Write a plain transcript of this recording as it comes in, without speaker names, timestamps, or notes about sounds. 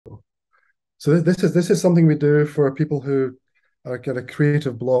So this is something we do for people who are get a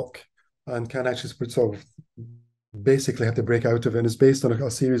creative block and can actually sort of basically have to break out of it. And it's based on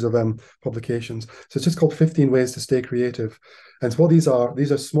a series of publications. So it's just called 15 Ways to Stay Creative. And so what these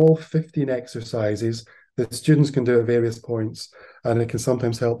are small 15 exercises that students can do at various points, and it can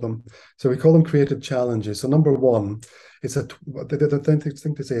sometimes help them. So we call them creative challenges. So number one, the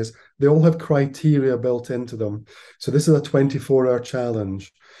thing to say is they all have criteria built into them. So this is a 24-hour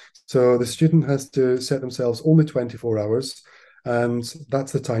challenge. So the student has to set themselves only 24 hours, and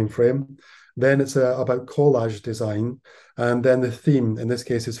that's the time frame. Then it's about collage design, and then the theme in this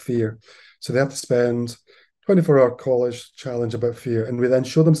case is fear. So they have to spend 24-hour collage challenge about fear, and we then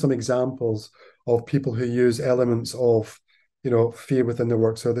show them some examples of people who use elements of, fear within their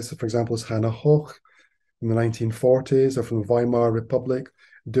work. So this, for example, is Hannah Hoch from the 1940s or from the Weimar Republic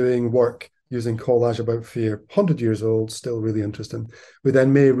doing work using collage about fear. 100 years old, still really interesting. We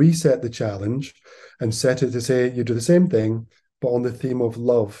then may reset the challenge and set it to say you do the same thing, but on the theme of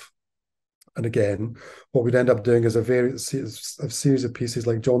love. And again, what we'd end up doing is a series of pieces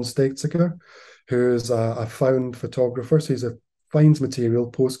like John Steitziger, who's a found photographer. So he finds material,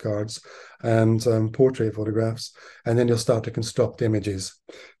 postcards, and portrait photographs, and then you'll start to construct images.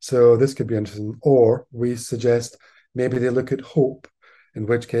 So this could be interesting. Or we suggest maybe they look at hope, in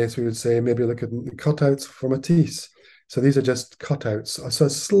which case we would say maybe look at cutouts for Matisse. So these are just cutouts. So a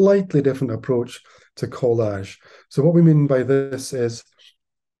slightly different approach to collage. So what we mean by this is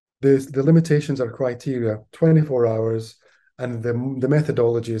the limitations are criteria, 24 hours, and the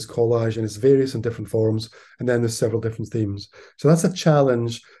methodology is collage, and it's various in different forms, and then there's several different themes. So that's a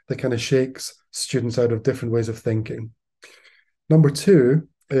challenge that kind of shakes students out of different ways of thinking. Number two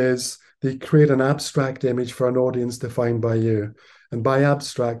is they create an abstract image for an audience defined by you. And by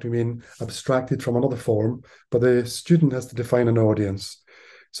abstract, we mean abstracted from another form, but the student has to define an audience.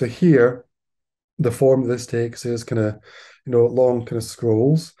 So here, the form this takes is kind of, long kind of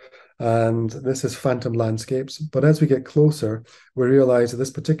scrolls. And this is phantom landscapes. But as we get closer, we realize that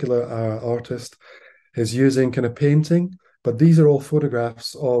this particular artist is using kind of painting, but these are all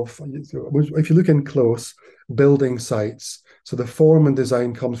photographs of, if you look in close, building sites. So the form and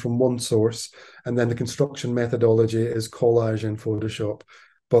design comes from one source, and then the construction methodology is collage in Photoshop.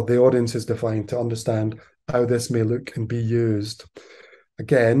 But the audience is defined to understand how this may look and be used.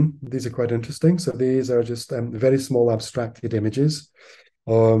 Again, these are quite interesting. So these are just very small abstracted images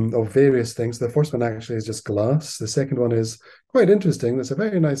of various things. The first one actually is just glass. The second one is quite interesting. It's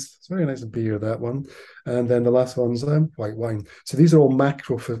very nice beer, that one. And then the last one's white wine. So these are all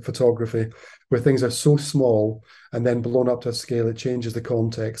macro photography, where things are so small and then blown up to a scale, it changes the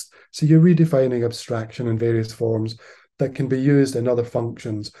context. So you're redefining abstraction in various forms that can be used in other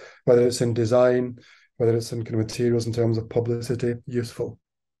functions, whether it's in design, whether it's in kind of materials in terms of publicity, useful.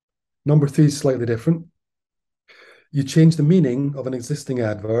 Number three is slightly different. You change the meaning of an existing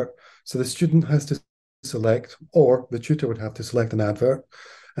advert. So the student has to select, or the tutor would have to select an advert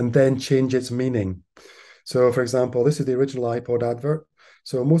and then change its meaning. So for example, this is the original iPod advert.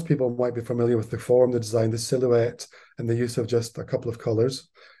 So most people might be familiar with the form, the design, the silhouette, and the use of just a couple of colors,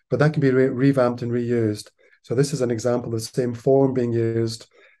 but that can be revamped and reused. So this is an example of the same form being used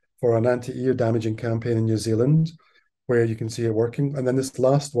for an anti-ear damaging campaign in New Zealand, where you can see it working. And then this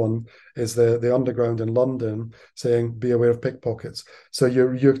last one is the underground in London saying, be aware of pickpockets. So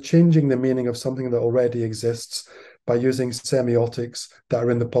you're changing the meaning of something that already exists by using semiotics that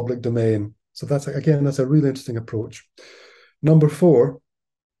are in the public domain. So that's a really interesting approach. Number four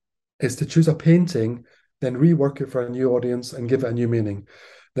is to choose a painting, then rework it for a new audience and give it a new meaning.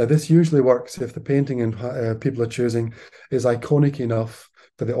 Now, this usually works if the painting and people are choosing is iconic enough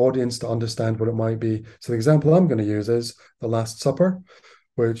for the audience to understand what it might be. So the example I'm going to use is The Last Supper,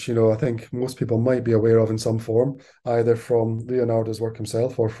 which, I think most people might be aware of in some form, either from Leonardo's work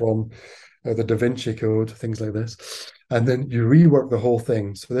himself or from the Da Vinci Code, things like this. And then you rework the whole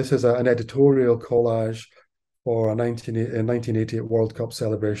thing. So this is an editorial collage for a 1988 World Cup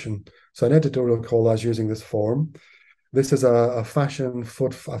celebration. So an editorial collage using this form. This is a fashion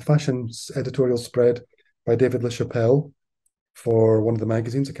editorial spread by David LaChapelle for one of the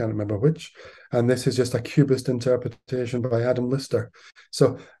magazines, I can't remember which. And this is just a cubist interpretation by Adam Lister.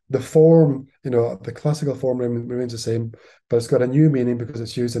 So the form, the classical form remains the same, but it's got a new meaning because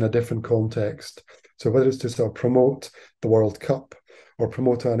it's used in a different context. So whether it's to sort of promote the World Cup or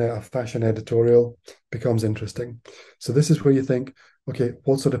promote a fashion editorial becomes interesting. So this is where you think, okay,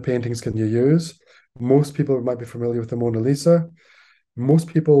 what sort of paintings can you use? Most people might be familiar with the Mona Lisa. Most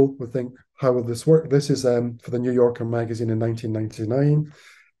people would think, how will this work? This is for the New Yorker magazine in 1999.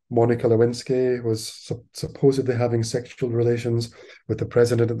 Monica Lewinsky was supposedly having sexual relations with the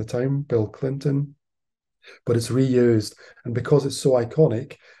president at the time, Bill Clinton, but it's reused. And because it's so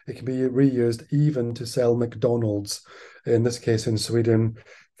iconic, it can be reused even to sell McDonald's, in this case in Sweden,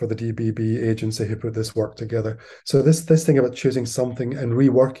 for the DBB agency who put this work together. So this thing about choosing something and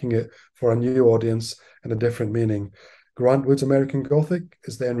reworking it for a new audience and a different meaning. Grant Wood's American Gothic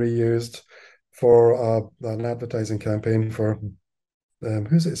is then reused for an advertising campaign for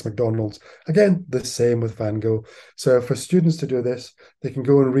who's it? It's McDonald's. Again, the same with Van Gogh. So for students to do this, they can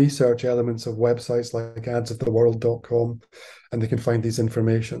go and research elements of websites like adsoftheworld.com, and they can find these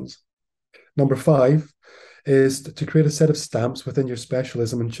informations. Number 5 is to create a set of stamps within your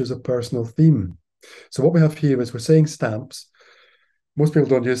specialism and choose a personal theme. So what we have here is we're saying stamps. Most people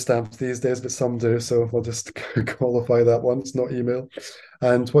don't use stamps these days, but some do. So we'll just qualify that one. It's not email.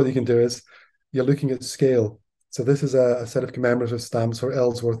 And what you can do is you're looking at scale. So this is a set of commemorative stamps for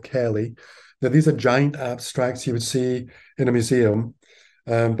Ellsworth Kelly. Now, these are giant abstracts you would see in a museum,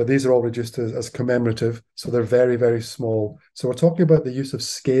 but these are all reduced as commemorative. So they're very, very small. So we're talking about the use of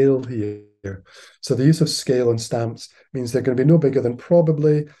scale here. So the use of scale on stamps means they're going to be no bigger than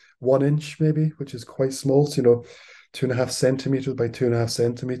probably 1 inch, maybe, which is quite small. So, 2.5 centimeters by 2.5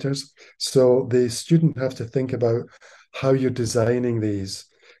 centimeters. So the student have to think about how you're designing these.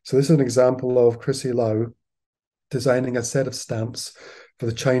 So this is an example of Chrissy Lau designing a set of stamps for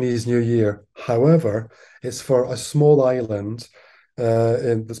the Chinese New Year. However, it's for a small island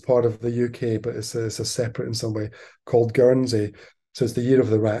in this part of the UK, but it's a separate in some way, called Guernsey. So it's the Year of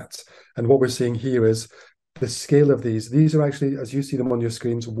the Rat. And what we're seeing here is the scale of these. These are actually, as you see them on your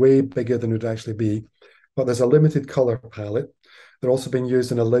screens, way bigger than it would actually be. But there's a limited color palette. They're also being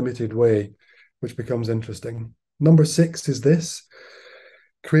used in a limited way, which becomes interesting. Number 6 is this: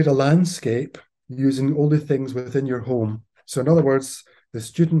 create a landscape using only things within your home. So in other words, the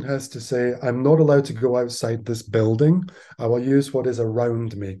student has to say, I'm not allowed to go outside this building. I will use what is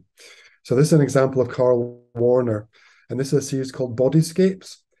around me. So this is an example of Carl Warner, and this is a series called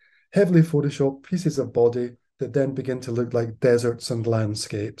Bodyscapes, heavily photoshopped pieces of body that then begin to look like deserts and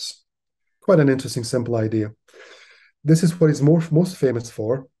landscapes. Quite an interesting, simple idea. This is what he's most famous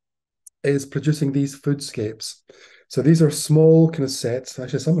for, is producing these foodscapes. So these are small kind of sets,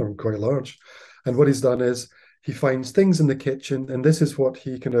 actually some of them are quite large. And what he's done is he finds things in the kitchen, and this is what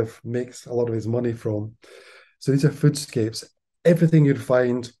he kind of makes a lot of his money from. So these are foodscapes, everything you'd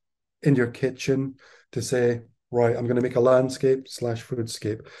find in your kitchen to say, right, I'm going to make a landscape /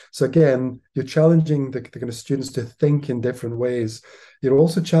 foodscape. So again, you're challenging the kind of students to think in different ways. You're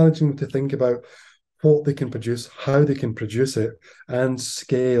also challenging them to think about what they can produce, how they can produce it, and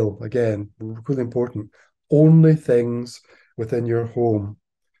scale. Again, really important. Only things within your home.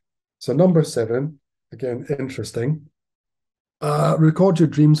 So number 7, again, interesting. Record your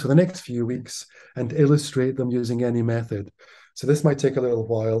dreams for the next few weeks and illustrate them using any method. So this might take a little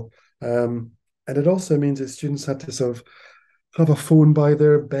while. And it also means that students have to sort of have a phone by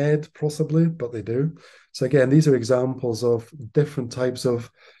their bed, possibly, but they do. So again, these are examples of different types of,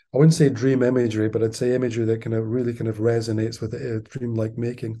 I wouldn't say dream imagery, but I'd say imagery that really resonates with dream-like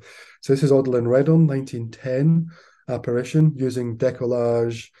making. So this is Audlin Redon, 1910, apparition, using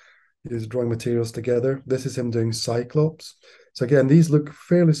decollage, is drawing materials together. This is him doing Cyclops. So again, these look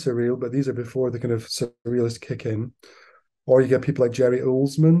fairly surreal, but these are before the kind of surrealist kick in. Or you get people like Jerry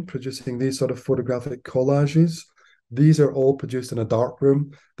Olsman producing these sort of photographic collages. These are all produced in a dark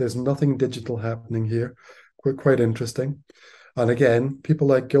room. There's nothing digital happening here. Quite interesting. And again, people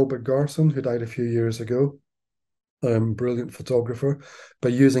like Gilbert Garson, who died a few years ago, brilliant photographer,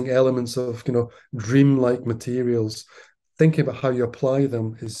 but using elements of dreamlike materials. Thinking about how you apply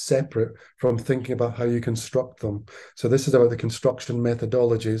them is separate from thinking about how you construct them. So this is about the construction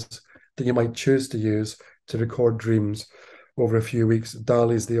methodologies that you might choose to use to record dreams over a few weeks.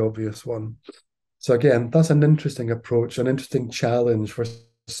 Dali is the obvious one. So again, that's an interesting approach, an interesting challenge for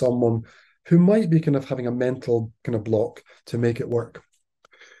someone who might be kind of having a mental kind of block to make it work.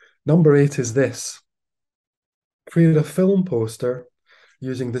 Number 8 is this: create a film poster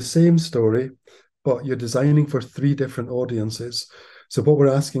using the same story, but you're designing for 3 different audiences. So what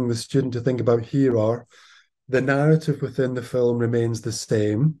we're asking the student to think about here are the narrative within the film remains the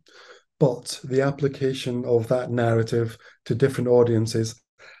same, but the application of that narrative to different audiences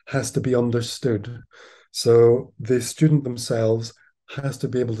has to be understood. So the student themselves has to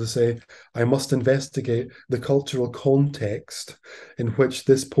be able to say, I must investigate the cultural context in which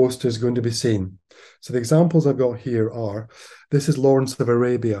this poster is going to be seen. So the examples I've got here are, this is Lawrence of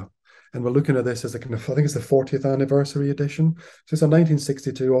Arabia. And we're looking at this as I think it's the 40th anniversary edition. So it's a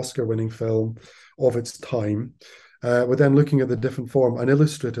 1962 Oscar-winning film of its time. We're then looking at the different form, an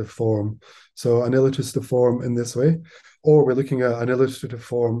illustrative form. So an illustrative form in this way, or we're looking at an illustrative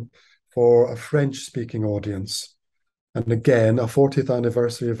form for a French-speaking audience. And again, a 40th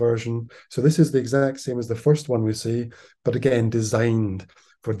anniversary version. So this is the exact same as the first one we see, but again, designed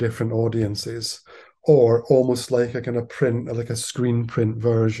for different audiences, or almost like a kind of print, like a screen print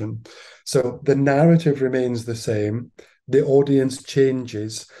version. So the narrative remains the same, the audience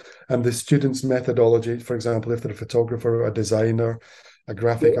changes, and the student's methodology, for example, if they're a photographer, a designer, a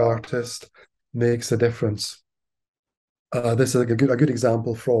graphic artist, makes a difference. This is a good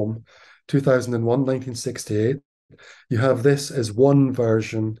example from 2001, 1968. You have this as one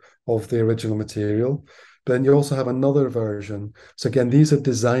version of the original material, but then you also have another version. So again, these are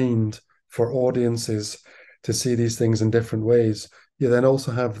designed for audiences to see these things in different ways. You then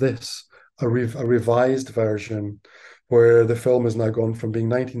also have this, a revised version, where the film has now gone from being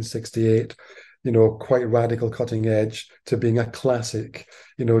 1968, quite radical, cutting edge, to being a classic,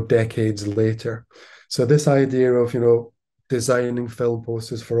 decades later. So this idea of, designing film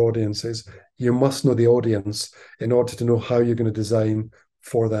posters for audiences, you must know the audience in order to know how you're going to design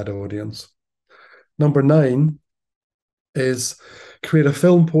for that audience. Number 9 is create a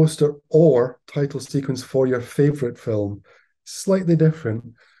film poster or title sequence for your favorite film. Slightly different.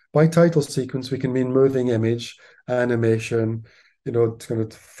 By title sequence, we can mean moving image, animation, kind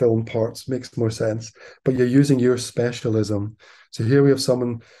of film parts, makes more sense. But you're using your specialism. So here we have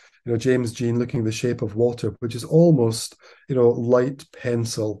someone, James Jean looking at the shape of water, which is almost, light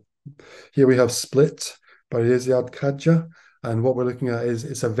pencil. Here we have Split by Riyad Khaja. And what we're looking at is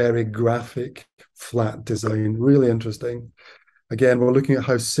it's a very graphic, flat design, really interesting. Again, we're looking at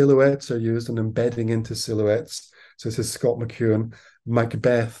how silhouettes are used and embedding into silhouettes. So this is Scott McEwen,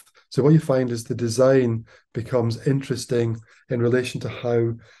 Macbeth. So what you find is the design becomes interesting in relation to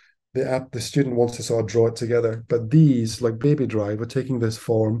how the student wants to sort of draw it together. But these, like Baby Drive, are taking this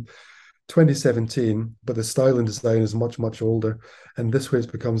form 2017, but the style and design is much, much older. And this way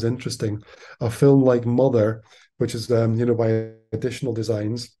it becomes interesting. A film like Mother, which is, by additional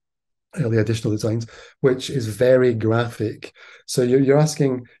designs, early additional designs, which is very graphic. So you're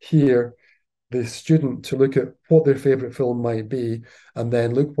asking here the student to look at what their favorite film might be, and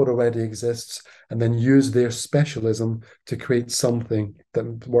then look what already exists, and then use their specialism to create something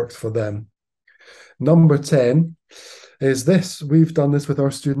that works for them. Number 10 is this. We've done this with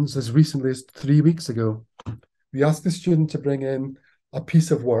our students as recently as 3 weeks ago. We ask the student to bring in a piece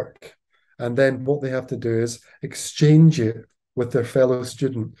of work, and then what they have to do is exchange it with their fellow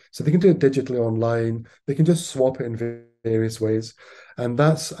student. So they can do it digitally online. They can just swap it in various ways. And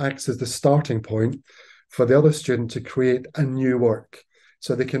that acts as the starting point for the other student to create a new work.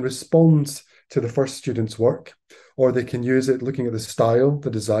 So they can respond to the first student's work, or they can use it looking at the style,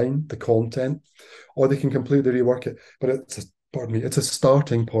 the design, the content, or they can completely rework it. But it's a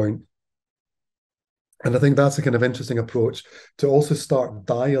starting point. And I think that's a kind of interesting approach to also start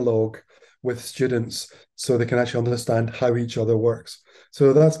dialogue with students so they can actually understand how each other works.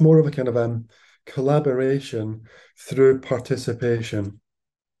 So that's more of a kind of collaboration through participation.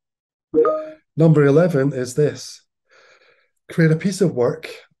 Number 11 is this. Create a piece of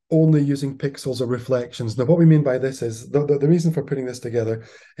work only using pixels or reflections. Now, what we mean by this is the reason for putting this together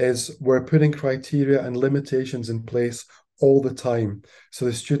is we're putting criteria and limitations in place all the time. So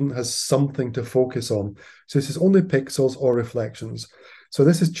the student has something to focus on. So this is only pixels or reflections. So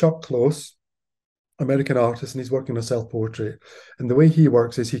this is Chuck Close, American artist, and he's working on a self-portrait. And the way he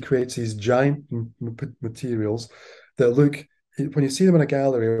works is he creates these giant materials that look, when you see them in a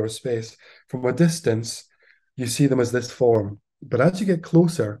gallery or a space, from a distance, you see them as this form. But as you get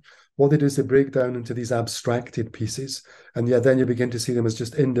closer, what they do is they break down into these abstracted pieces. And yeah, then you begin to see them as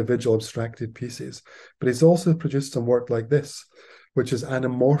just individual abstracted pieces. But he's also produced some work like this, which is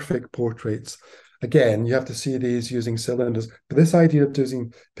anamorphic portraits. Again, you have to see these using cylinders. But this idea of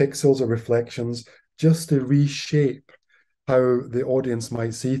using pixels or reflections just to reshape how the audience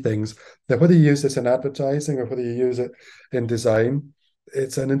might see things. Now, whether you use this in advertising or whether you use it in design,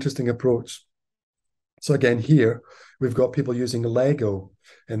 it's an interesting approach. So again, here, we've got people using Lego.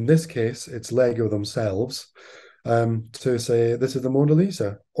 In this case, it's Lego themselves to say, this is the Mona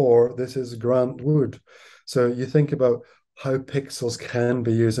Lisa, or this is Grant Wood. So you think about how pixels can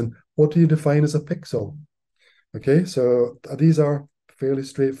be used, and what do you define as a pixel? Okay, so these are fairly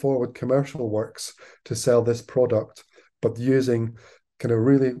straightforward commercial works to sell this product, but using kind of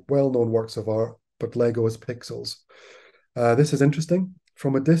really well-known works of art, but Lego as pixels. This is interesting.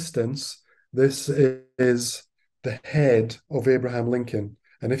 From a distance, this is the head of Abraham Lincoln.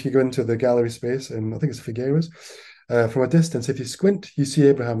 And if you go into the gallery space, and I think it's Figueres, From a distance, if you squint, you see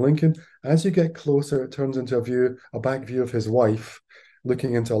Abraham Lincoln. As you get closer, it turns into a back view of his wife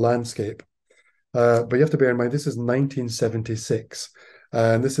looking into a landscape. But you have to bear in mind, this is 1976.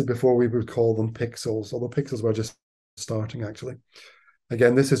 And this is before we would call them pixels, although pixels were just starting, actually.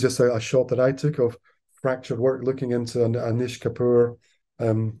 Again, this is just a shot that I took of fractured work looking into an Anish Kapoor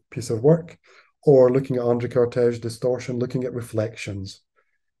piece of work, or looking at Andre Cortege distortion, looking at reflections.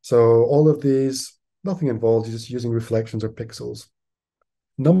 So all of these, nothing involved, you're just using reflections or pixels.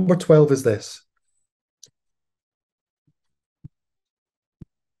 Number 12 is this.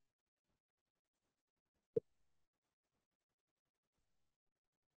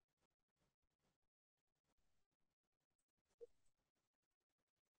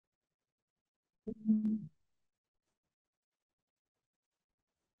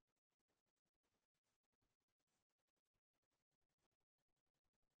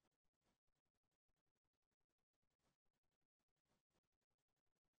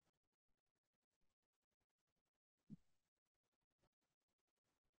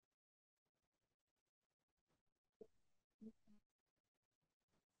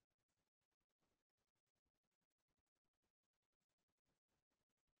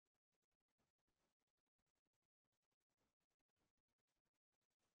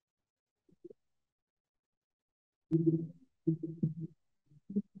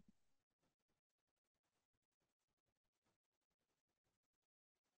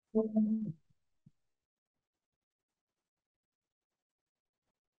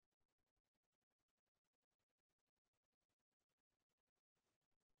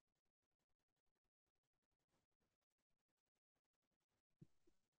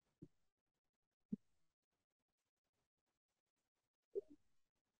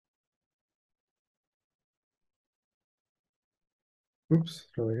 Oops,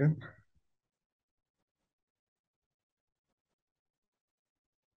 try again.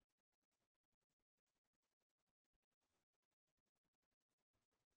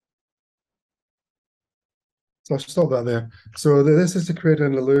 So I'll stop that there. So this is to create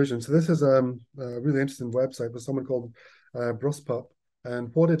an illusion. So this is a really interesting website by someone called Bruspup.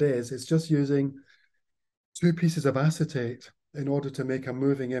 And what it is, it's just using two pieces of acetate in order to make a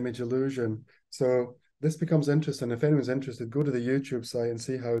moving image illusion. So this becomes interesting. If anyone's interested, go to the YouTube site and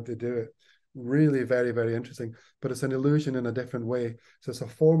see how they do it. Really very, very interesting. But it's an illusion in a different way. So it's a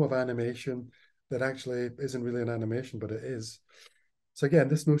form of animation that actually isn't really an animation, but it is. So again,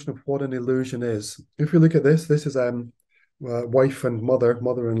 this notion of what an illusion is. If we look at this, this is wife and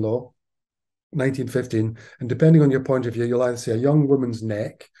mother-in-law, 1915. And depending on your point of view, you'll either see a young woman's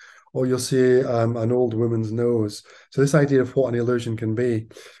neck or you'll see an old woman's nose. So this idea of what an illusion can be.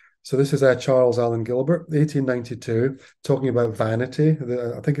 So this is Charles Allen Gilbert, 1892, talking about vanity.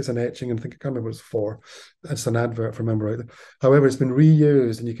 I think it's an etching, and I can't remember what it's for. It's an advert, if I remember right. However, it's been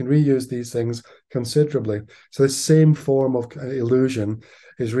reused, and you can reuse these things considerably. So this same form of illusion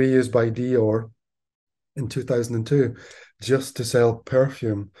is reused by Dior in 2002 just to sell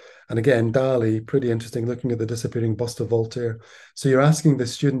perfume. And again, Dali, pretty interesting, looking at the disappearing bust of Voltaire. So you're asking the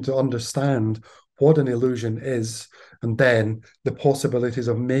student to understand what an illusion is, and then the possibilities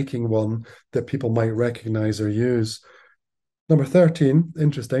of making one that people might recognize or use. Number 13,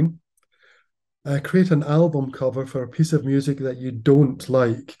 interesting. Create an album cover for a piece of music that you don't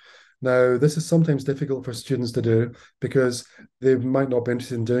like. Now, this is sometimes difficult for students to do because they might not be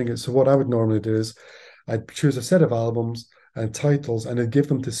interested in doing it. So what I would normally do is I'd choose a set of albums and titles and I'd give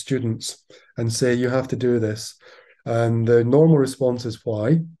them to students and say, you have to do this. And the normal response is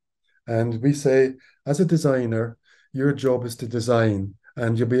why? And we say, as a designer, your job is to design,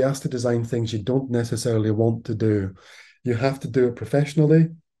 and you'll be asked to design things you don't necessarily want to do. You have to do it professionally,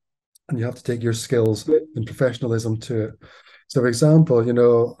 and you have to take your skills and professionalism to it. So, for example,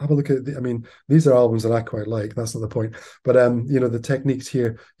 have a look at these are albums that I quite like. That's not the point. But the techniques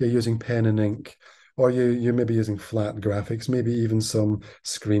here, you're using pen and ink, or you may be using flat graphics, maybe even some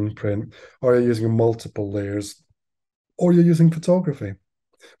screen print, or you're using multiple layers, or you're using photography.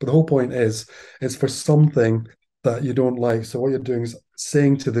 But the whole point is, it's for something that you don't like. So what you're doing is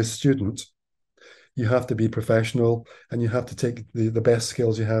saying to the student, you have to be professional and you have to take the best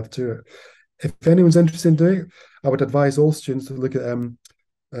skills you have to it. If anyone's interested in doing it, I would advise all students to look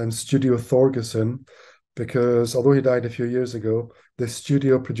at Studio Thorgerson, because although he died a few years ago, the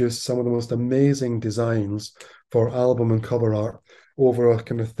studio produced some of the most amazing designs for album and cover art over a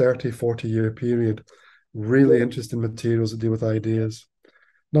kind of 30, 40-year period. Really interesting materials that deal with ideas.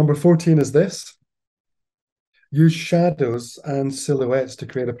 Number 14 is this. Use shadows and silhouettes to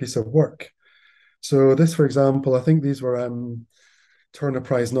create a piece of work. So this, for example, I think these were Turner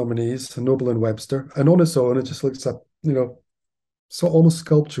Prize nominees, Noble and Webster, and on its own, it just looks at, so almost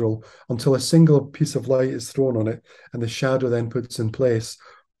sculptural until a single piece of light is thrown on it and the shadow then puts in place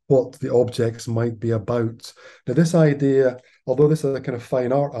what the objects might be about. Now, this idea, although this is a kind of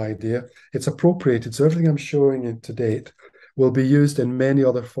fine art idea, it's appropriated. So everything I'm showing you to date will be used in many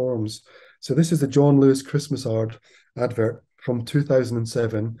other forms. So this is the John Lewis Christmas advert from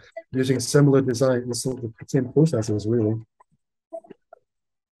 2007, using similar designs, the same processes, really.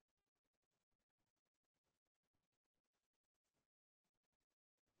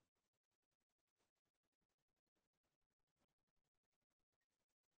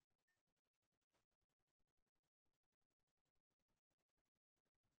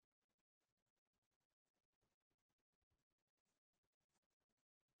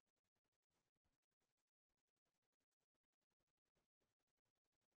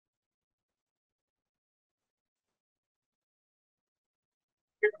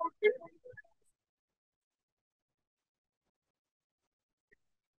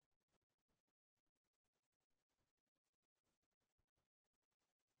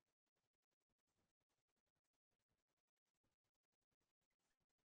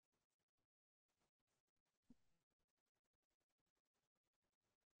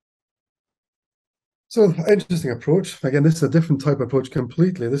 So interesting approach. Again, this is a different type of approach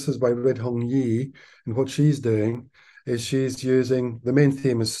completely. This is by Red Hong Yi, and what she's doing is she's using the main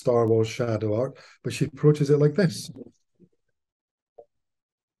theme is Star Wars shadow art, but she approaches it like this.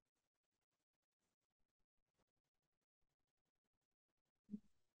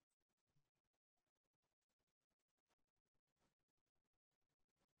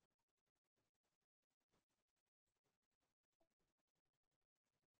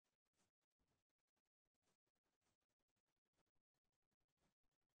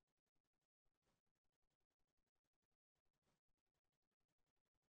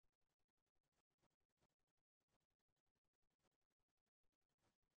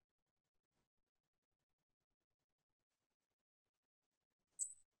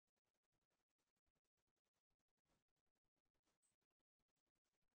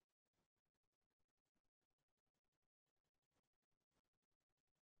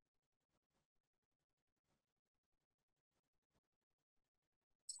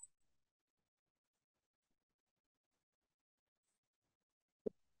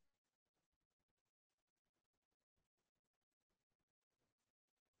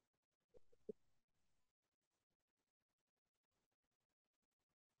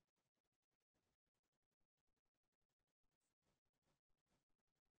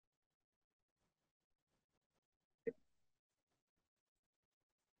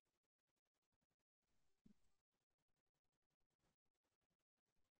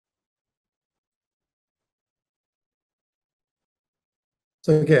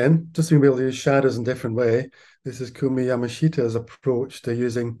 So again, just being able to use shadows in a different way. This is Kumi Yamashita's approach to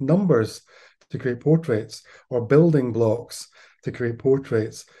using numbers to create portraits or building blocks to create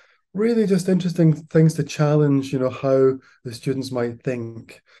portraits. Really just interesting things to challenge, how the students might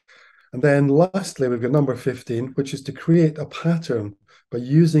think. And then lastly, we've got number 15, which is to create a pattern by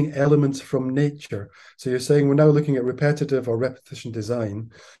using elements from nature. So you're saying we're now looking at repetitive or repetition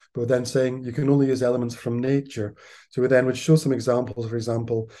design, but then saying you can only use elements from nature. So we then would show some examples, for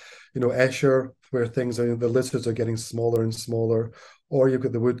example, Escher, where the lizards are getting smaller and smaller, or you've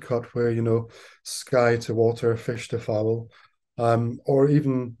got the woodcut where, sky to water, fish to fowl. Or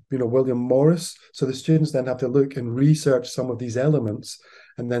even, William Morris. So the students then have to look and research some of these elements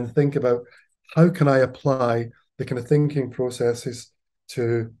and then think about how can I apply the kind of thinking processes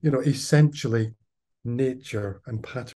to, essentially nature and pattern.